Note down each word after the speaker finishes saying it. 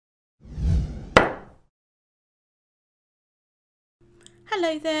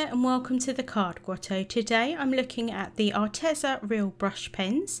Hello there and welcome to the Card Grotto. Today I'm looking at the Arteza Real Brush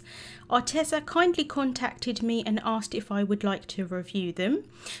Pens. Arteza kindly contacted me and asked if I would like to review them,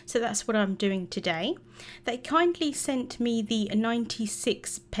 so that's what I'm doing today. They kindly sent me the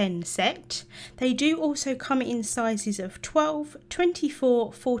 96 pen set. They do also come in sizes of 12,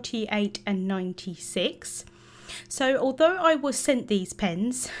 24, 48 and 96. So although I was sent these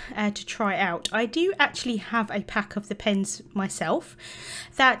pens to try out, I do actually have a pack of the pens myself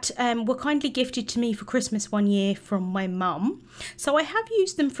that were kindly gifted to me for Christmas one year from my mum. So I have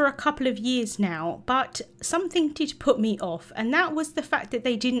used them for a couple of years now, but something did put me off, and that was the fact that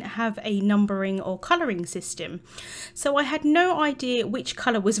they didn't have a numbering or colouring system. So I had no idea which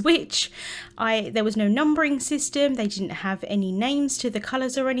colour was which. There was no numbering system, they didn't have any names to the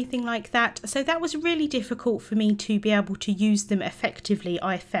colours or anything like that. So that was really difficult for me to be able to use them effectively,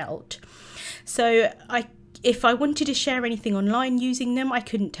 I felt. So if I wanted to share anything online using them, I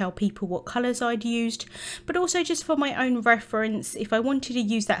couldn't tell people what colours I'd used, but also just for my own reference, if I wanted to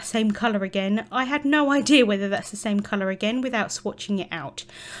use that same colour again, I had no idea whether that's the same colour again without swatching it out.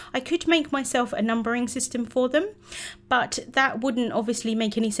 I could make myself a numbering system for them, but that wouldn't obviously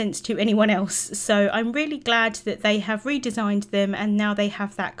make any sense to anyone else. So I'm really glad that they have redesigned them and now they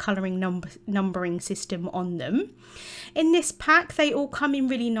have that colouring numbering system on them. In this pack, they all come in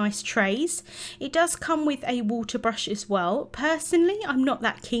really nice trays. It does come with a water brush as well. Personally, I'm not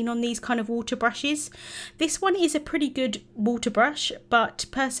that keen on these kind of water brushes. This one is a pretty good water brush, but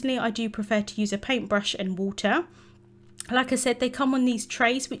personally I do prefer to use a paintbrush and water. Like I said, they come on these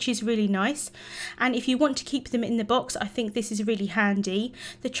trays, which is really nice, and if you want to keep them in the box, I think this is really handy.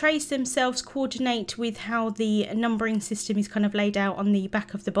 The trays themselves coordinate with how the numbering system is kind of laid out on the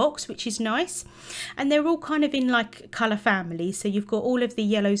back of the box, which is nice, and they're all kind of in like colour families. So you've got all of the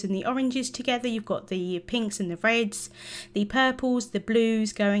yellows and the oranges together, you've got the pinks and the reds, the purples, the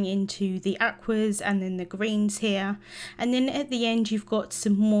blues going into the aquas, and then the greens here, and then at the end you've got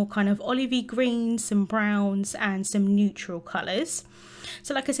some more kind of olivey greens, some browns and some neutral colours.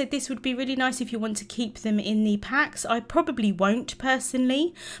 So like I said, this would be really nice if you want to keep them in the packs. I probably won't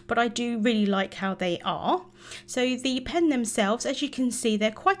personally, but I do really like how they are. So the pen themselves, as you can see,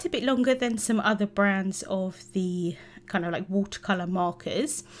 they're quite a bit longer than some other brands of the kind of like watercolour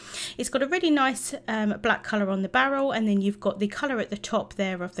markers. It's got a really nice black colour on the barrel, and then you've got the colour at the top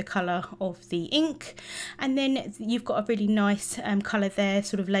there of the colour of the ink, and then you've got a really nice colour there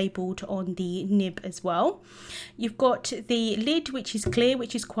sort of labelled on the nib as well. You've got the lid, which is clear,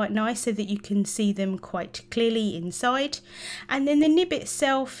 which is quite nice so that you can see them quite clearly inside, and then the nib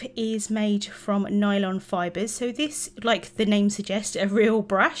itself is made from nylon fibres. So this, like the name suggests, a real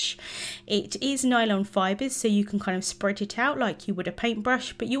brush. It is nylon fibres, so you can kind of spread it out like you would a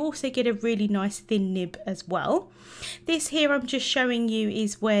paintbrush, but you also get a really nice thin nib as well. This here I'm just showing you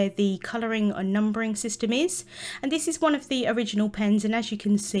is where the colouring or numbering system is, and this is one of the original pens, and as you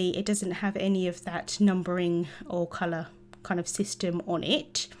can see it doesn't have any of that numbering or colour kind of system on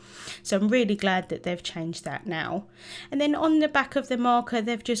it. So I'm really glad that they've changed that now. And then on the back of the marker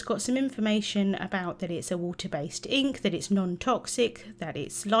they've just got some information about that it's a water-based ink, that it's non-toxic, that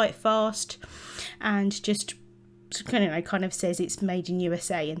it's light fast, and just kind of says it's made in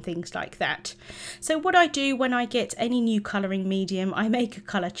USA and things like that. So what I do when I get any new colouring medium, I make a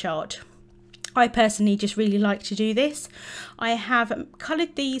colour chart. I personally just really like to do this. I have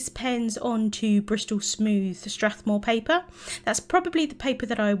coloured these pens onto Bristol Smooth Strathmore paper. That's probably the paper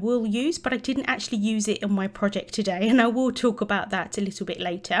that I will use, but I didn't actually use it in my project today, and I will talk about that a little bit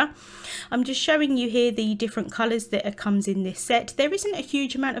later. I'm just showing you here the different colours that comes in this set. There isn't a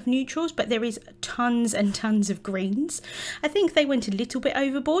huge amount of neutrals, but there is tons and tons of greens. I think they went a little bit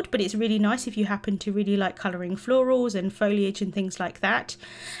overboard, but it's really nice if you happen to really like colouring florals and foliage and things like that.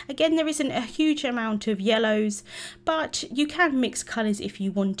 Again, there isn't a huge amount of yellows, but you can mix colours if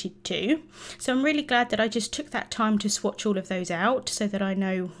you wanted to. So I'm really glad that I just took that time to swatch all of those out so that I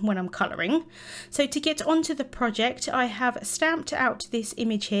know when I'm colouring. So to get onto the project, I have stamped out this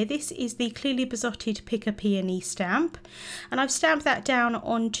image here. This is the clearly besotted Pick a Peony stamp, and I've stamped that down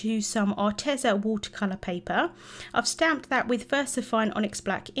onto some Arteza watercolour paper. I've stamped that with Versafine Onyx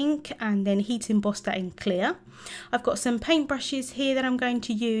Black ink and then heat embossed that in clear. I've got some paint brushes here that I'm going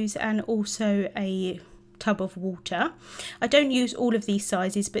to use, and also a tub of water. I don't use all of these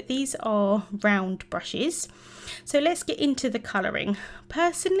sizes, but these are round brushes. So let's get into the colouring.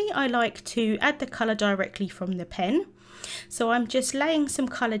 Personally, I like to add the colour directly from the pen. So I'm just laying some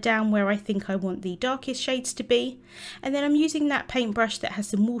colour down where I think I want the darkest shades to be, and then I'm using that paintbrush that has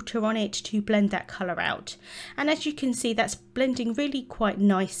some water on it to blend that colour out. And as you can see, that's blending really quite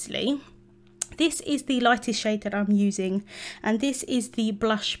nicely. This is the lightest shade that I'm using, and this is the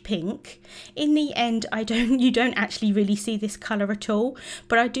blush pink. In the end, you don't actually really see this colour at all,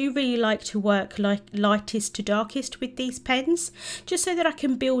 but I do really like to work like lightest to darkest with these pens, just so that I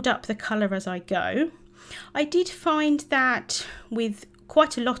can build up the colour as I go. I did find that with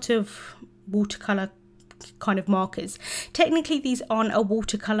quite a lot of watercolour kind of markers, technically these aren't a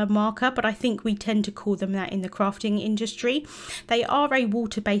watercolor marker, but I think we tend to call them that in the crafting industry. They are a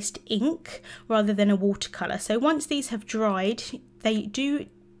water-based ink rather than a watercolor, so once these have dried, they do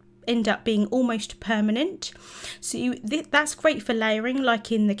end up being almost permanent. So that's great for layering,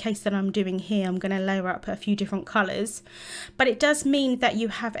 like in the case that I'm doing here. I'm going to layer up a few different colours, but it does mean that you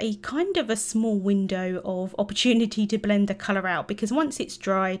have a kind of a small window of opportunity to blend the colour out, because once it's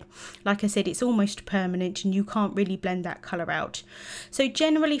dried, like I said, it's almost permanent and you can't really blend that colour out. So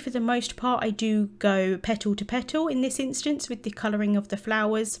generally, for the most part, I do go petal to petal in this instance with the colouring of the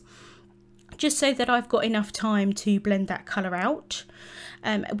flowers, just so that I've got enough time to blend that colour out.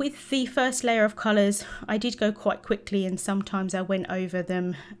 With the first layer of colours, I did go quite quickly, and sometimes I went over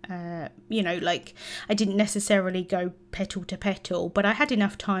them, you know, like I didn't necessarily go petal to petal, but I had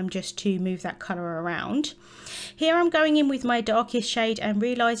enough time just to move that colour around. Here I'm going in with my darkest shade and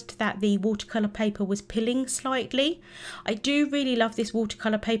realised that the watercolour paper was pilling slightly. I do really love this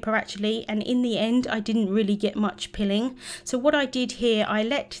watercolour paper actually, and in the end I didn't really get much pilling. So what I did here, I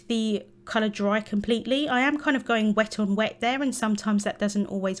let the colour dry completely. I am kind of going wet on wet there, and sometimes that doesn't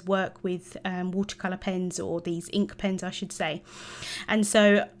always work with watercolour pens, or these ink pens I should say, and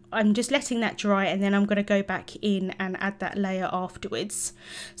so I'm just letting that dry, and then I'm going to go back in and add that layer afterwards.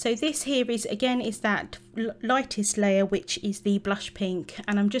 So this here is that lightest layer, which is the blush pink,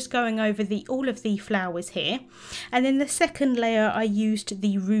 and I'm just going over all of the flowers here. And then the second layer I used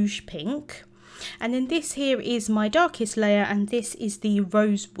the rouge pink. And then this here is my darkest layer, and this is the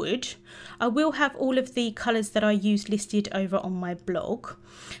rosewood. I will have all of the colours that I used listed over on my blog.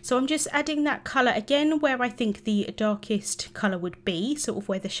 So I'm just adding that colour again where I think the darkest colour would be, sort of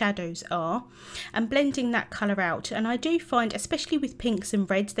where the shadows are, and blending that colour out. And I do find, especially with pinks and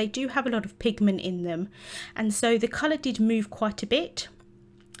reds, they do have a lot of pigment in them, and so the colour did move quite a bit.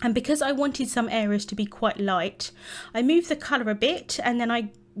 And because I wanted some areas to be quite light, I moved the colour a bit, and then I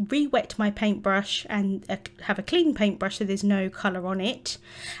re-wet my paintbrush and have a clean paintbrush so there's no colour on it,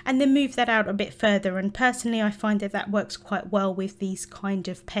 and then move that out a bit further. And personally I find that that works quite well with these kind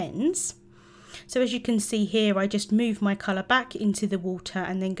of pens. So as you can see here, I just move my colour back into the water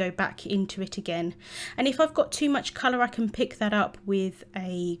and then go back into it again. And if I've got too much colour, I can pick that up with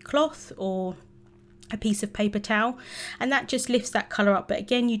a cloth or a piece of paper towel, and that just lifts that colour up. But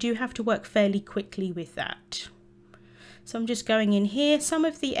again, you do have to work fairly quickly with that. So I'm just going in here. Some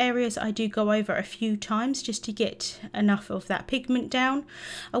of the areas I do go over a few times just to get enough of that pigment down.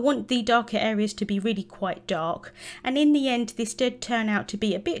 I want the darker areas to be really quite dark, and in the end this did turn out to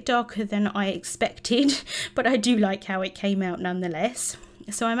be a bit darker than I expected, but I do like how it came out nonetheless.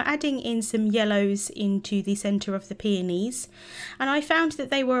 So I'm adding in some yellows into the centre of the peonies, and I found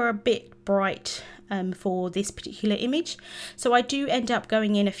that they were a bit bright for this particular image, so I do end up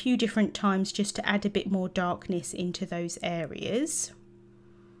going in a few different times just to add a bit more darkness into those areas.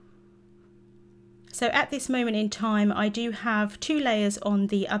 So at this moment in time, I do have 2 layers on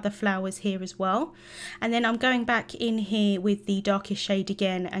the other flowers here as well, and then I'm going back in here with the darkest shade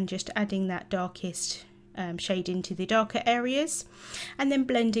again and just adding that darkest shade into the darker areas, and then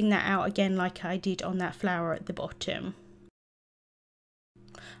blending that out again like I did on that flower at the bottom.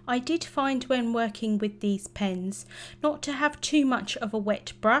 I did find when working with these pens not to have too much of a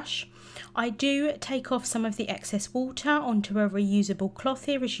wet brush. I do take off some of the excess water onto a reusable cloth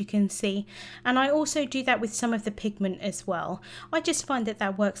here, as you can see, and I also do that with some of the pigment as well. I just find that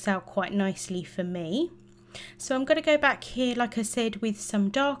that works out quite nicely for me. So I'm going to go back here, like I said, with some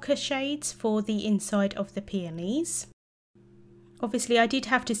darker shades for the inside of the peonies. Obviously I did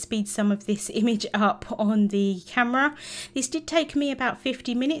have to speed some of this image up on the camera. This did take me about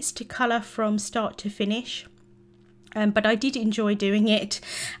 50 minutes to colour from start to finish. But I did enjoy doing it,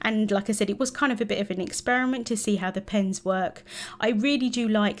 and like I said, it was kind of a bit of an experiment to see how the pens work. I really do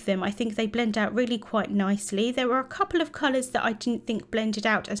like them. I think they blend out really quite nicely. There were a couple of colours that I didn't think blended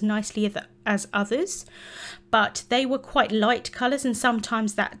out as nicely as others, but they were quite light colours, and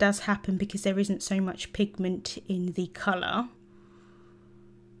sometimes that does happen because there isn't so much pigment in the colour.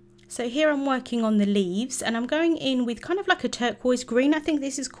 So here I'm working on the leaves, and I'm going in with kind of like a turquoise green. I think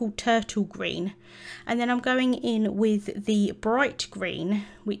this is called turtle green. And then I'm going in with the bright green,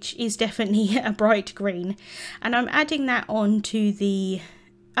 which is definitely a bright green. And I'm adding that on to the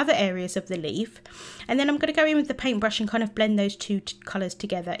other areas of the leaf. And then I'm going to go in with the paintbrush and kind of blend those two colours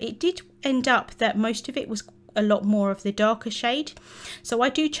together. It did end up that most of it was a lot more of the darker shade, so I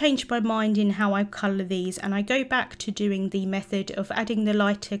do change my mind in how I colour these, and I go back to doing the method of adding the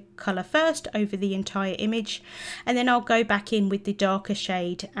lighter colour first over the entire image, and then I'll go back in with the darker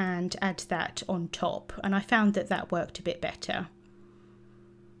shade and add that on top, and I found that that worked a bit better.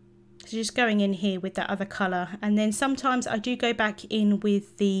 So just going in here with that other colour, and then sometimes I do go back in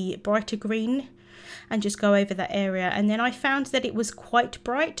with the brighter green and just go over that area, and then I found that it was quite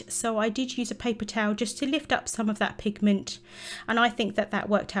bright, so I did use a paper towel just to lift up some of that pigment, and I think that that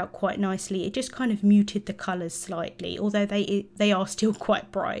worked out quite nicely. It just kind of muted the colours slightly, although they are still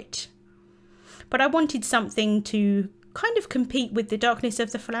quite bright. But I wanted something to kind of compete with the darkness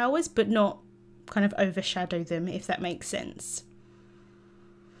of the flowers but not kind of overshadow them, if that makes sense.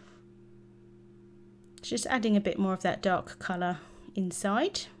 Just adding a bit more of that dark colour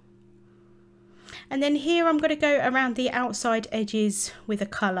inside. And then here I'm going to go around the outside edges with a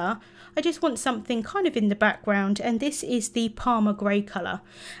colour. I just want something kind of in the background, and this is the Palmer grey colour.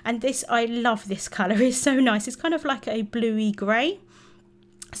 And this, I love this colour, it's so nice. It's kind of like a bluey grey.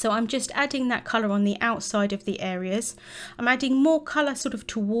 So I'm just adding that colour on the outside of the areas. I'm adding more colour sort of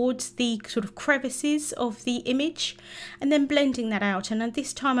towards the sort of crevices of the image, and then blending that out. And at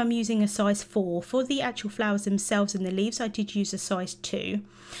this time I'm using a size 4. For the actual flowers themselves and the leaves I did use a size 2.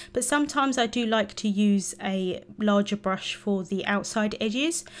 But sometimes I do like to use a larger brush for the outside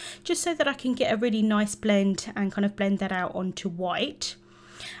edges, just so that I can get a really nice blend and kind of blend that out onto white.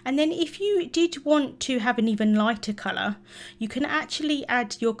 And then if you did want to have an even lighter colour, you can actually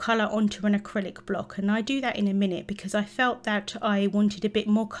add your colour onto an acrylic block, and I do that in a minute because I felt that I wanted a bit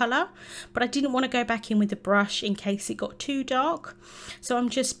more colour, but I didn't want to go back in with the brush in case it got too dark. So I'm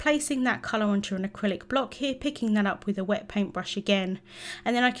just placing that colour onto an acrylic block here, picking that up with a wet paintbrush again,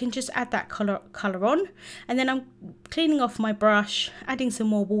 and then I can just add that colour on, and then I'm cleaning off my brush, adding some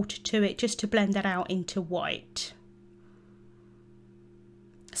more water to it just to blend that out into white.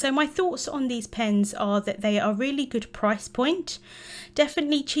 So my thoughts on these pens are that they are really good price point,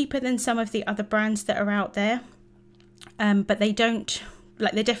 definitely cheaper than some of the other brands that are out there, but they're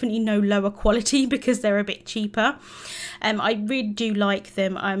definitely no lower quality because they're a bit cheaper. I really do like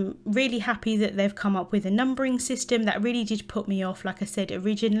them. I'm really happy that they've come up with a numbering system. That really did put me off, like I said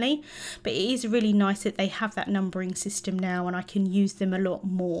originally, but it is really nice that they have that numbering system now and I can use them a lot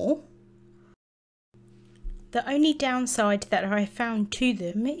more. The only downside that I found to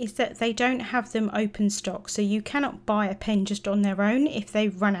them is that they don't have them open stock, so you cannot buy a pen just on their own if they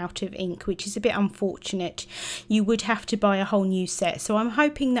run out of ink, which is a bit unfortunate. You would have to buy a whole new set, so I'm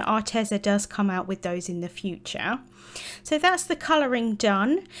hoping that Arteza does come out with those in the future. So that's the colouring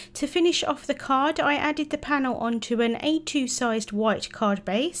done. To finish off the card, I added the panel onto an A2 sized white card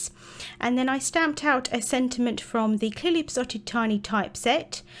base, and then I stamped out a sentiment from the Clearly Besotted Tiny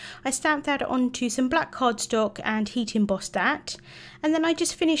Typeset. I stamped that onto some black cardstock and heat embossed that, and then I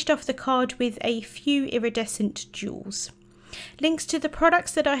just finished off the card with a few iridescent jewels. Links to the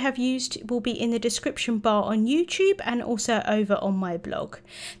products that I have used will be in the description bar on YouTube and also over on my blog.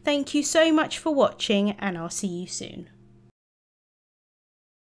 Thank you so much for watching, and I'll see you soon.